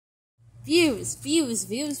Views, views,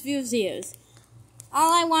 views, views, views.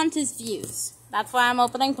 All I want is views. That's why I'm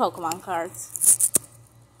opening Pokemon cards.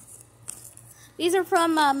 These are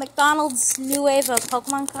from McDonald's new wave of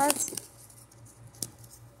Pokemon cards.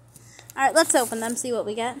 Alright, let's open them, see what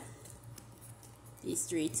we get. These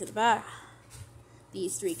three to the back.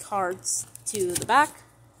 These three cards to the back.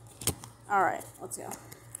 Alright, let's go.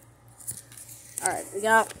 Alright, we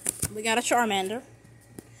got a Charmander.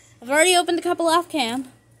 I've already opened a couple off cam.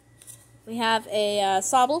 We have a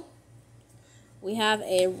Sobble. We have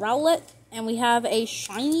a Rowlet. And we have a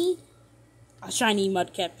shiny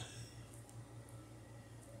Mudkip.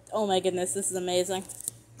 Oh my goodness, this is amazing.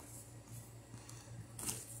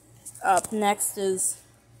 Up next is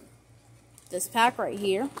this pack right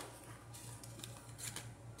here.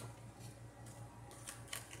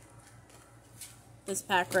 This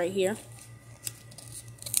pack right here.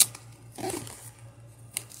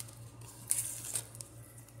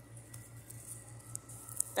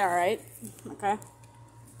 Alright, okay.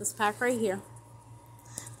 This pack right here.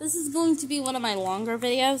 This is going to be one of my longer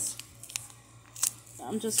videos.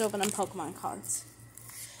 I'm just opening Pokemon cards.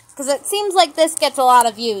 Because it seems like this gets a lot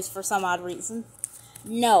of views for some odd reason.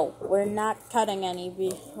 No, we're not cutting any.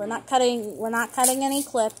 We're not cutting any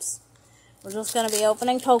clips. We're just going to be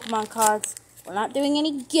opening Pokemon cards. We're not doing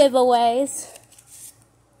any giveaways.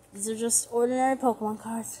 These are just ordinary Pokemon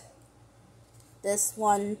cards. This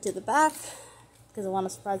one to the back, because I want to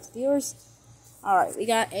surprise the viewers. Alright, we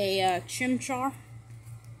got a Chimchar.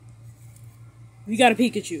 We got a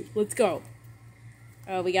Pikachu. Let's go.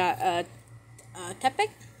 We got a Tepig.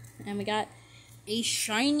 And we got a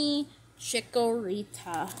shiny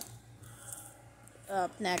Chikorita.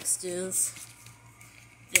 Up next is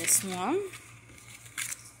this one.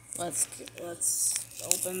 Let's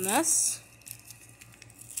open this.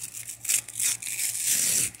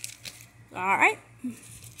 Alright.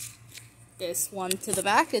 This one to the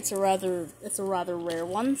back. It's a rather rare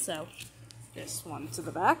one, so this one to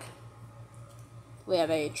the back. We have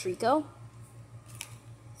a Trico,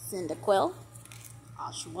 Cyndaquil,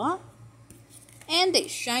 Oshawott, and a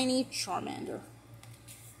shiny Charmander,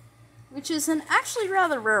 which is an actually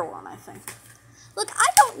rather rare one, I think. Look, I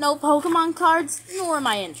don't know Pokemon cards, nor am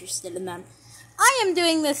I interested in them. I am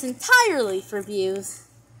doing this entirely for views.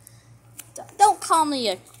 Don't call me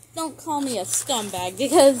a scumbag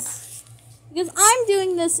because I'm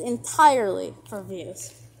doing this entirely for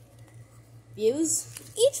views. Views?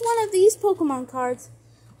 Each one of these Pokemon cards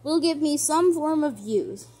will give me some form of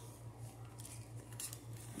views.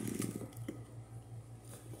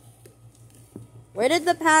 Where did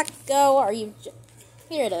the pack go?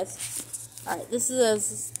 Here it is. Alright,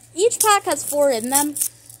 each pack has 4 in them,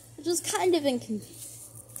 which is kind of inconvenient.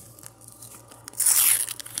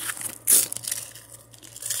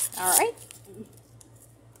 Alright.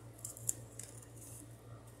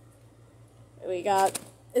 We got,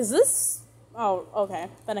 is this? Oh, okay.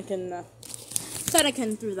 Fennekin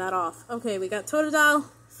threw that off. Okay, we got Totodile,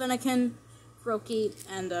 Fennekin, Froakie,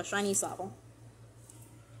 and shiny Sobble.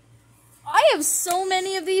 I have so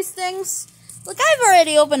many of these things. Look, I've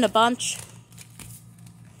already opened a bunch.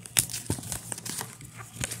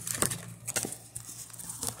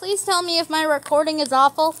 Please tell me if my recording is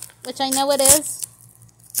awful, which I know it is.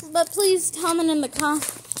 But please comment in the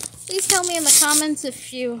please tell me in the comments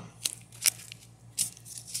if you.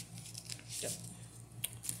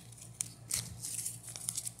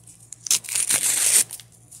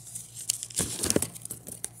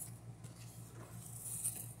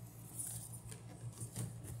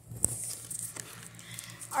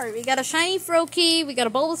 Alright, we got a shiny Froakie, we got a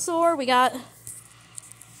Bulbasaur, we got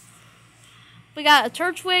a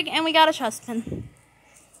Turtwig, and we got a Chespin.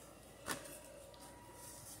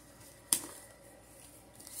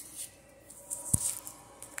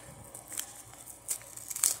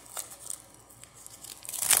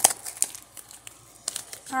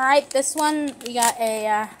 Alright, this one, we got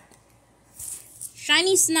a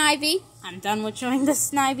shiny Snivy. I'm done with showing the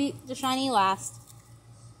shiny last.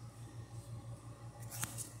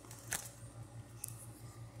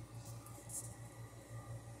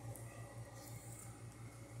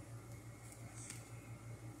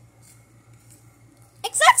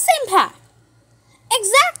 Exact same pack.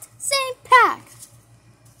 Exact same pack.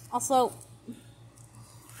 Also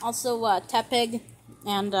Tepig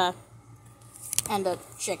and a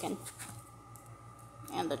chicken.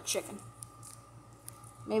 And a chicken.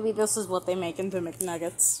 Maybe this is what they make into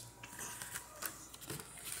McNuggets.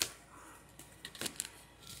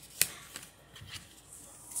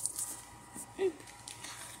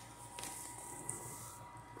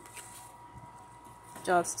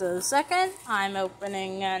 Just a second, I'm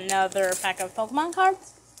opening another pack of Pokemon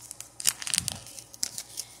cards.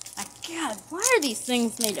 My God, why are these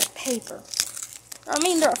things made of paper? I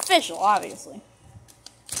mean, they're official, obviously.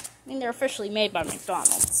 I mean, they're officially made by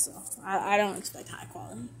McDonald's, so I don't expect high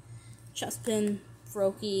quality. Chespin,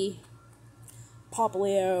 Froakie,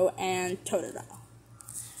 Popplio, and Totodile.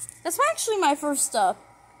 That's actually my first,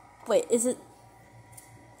 wait, is it?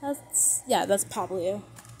 That's Popplio.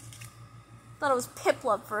 Thought it was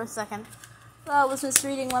Piplup for a second. Thought I was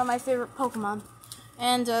misreading one of my favorite Pokemon.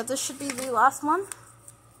 And, this should be the last one.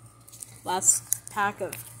 Last pack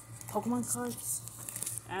of Pokemon cards.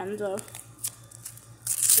 And,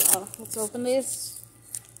 so, let's open these.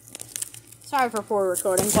 Sorry for poor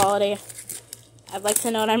recording quality. I'd like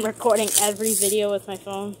to note I'm recording every video with my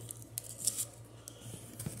phone.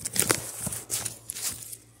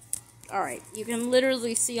 Alright, you can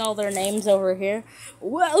literally see all their names over here.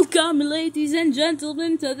 Welcome, ladies and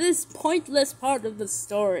gentlemen, to this pointless part of the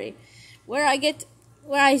story, where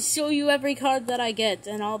I show you every card that I get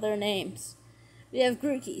and all their names. We have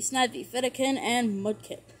Grookey, Snivy, Fennekin, and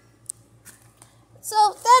Mudkip.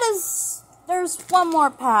 So, there's one more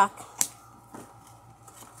pack.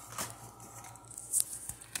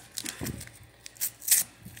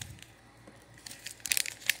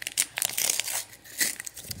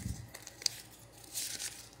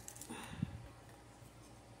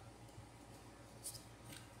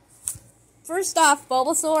 First off,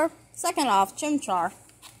 Bulbasaur. Second off, Chimchar.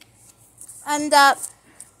 And,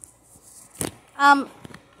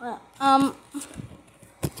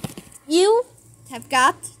 you have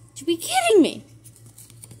got to be kidding me.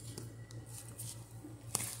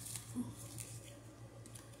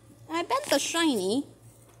 I bet the shiny.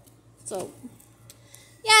 So,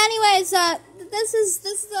 yeah, anyways, this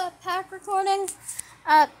is the pack recording.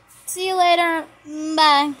 See you later.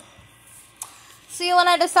 Bye. See you when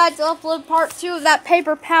I decide to upload part 2 of that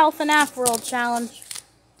Paper Pal FNAF World Challenge.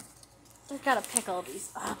 I've got to pick all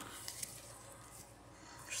these up.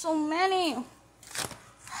 There's so many.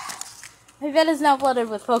 My vid is now flooded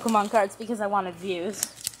with Pokemon cards because I wanted views.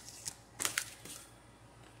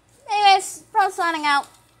 Anyways, Pro signing out.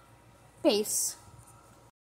 Peace.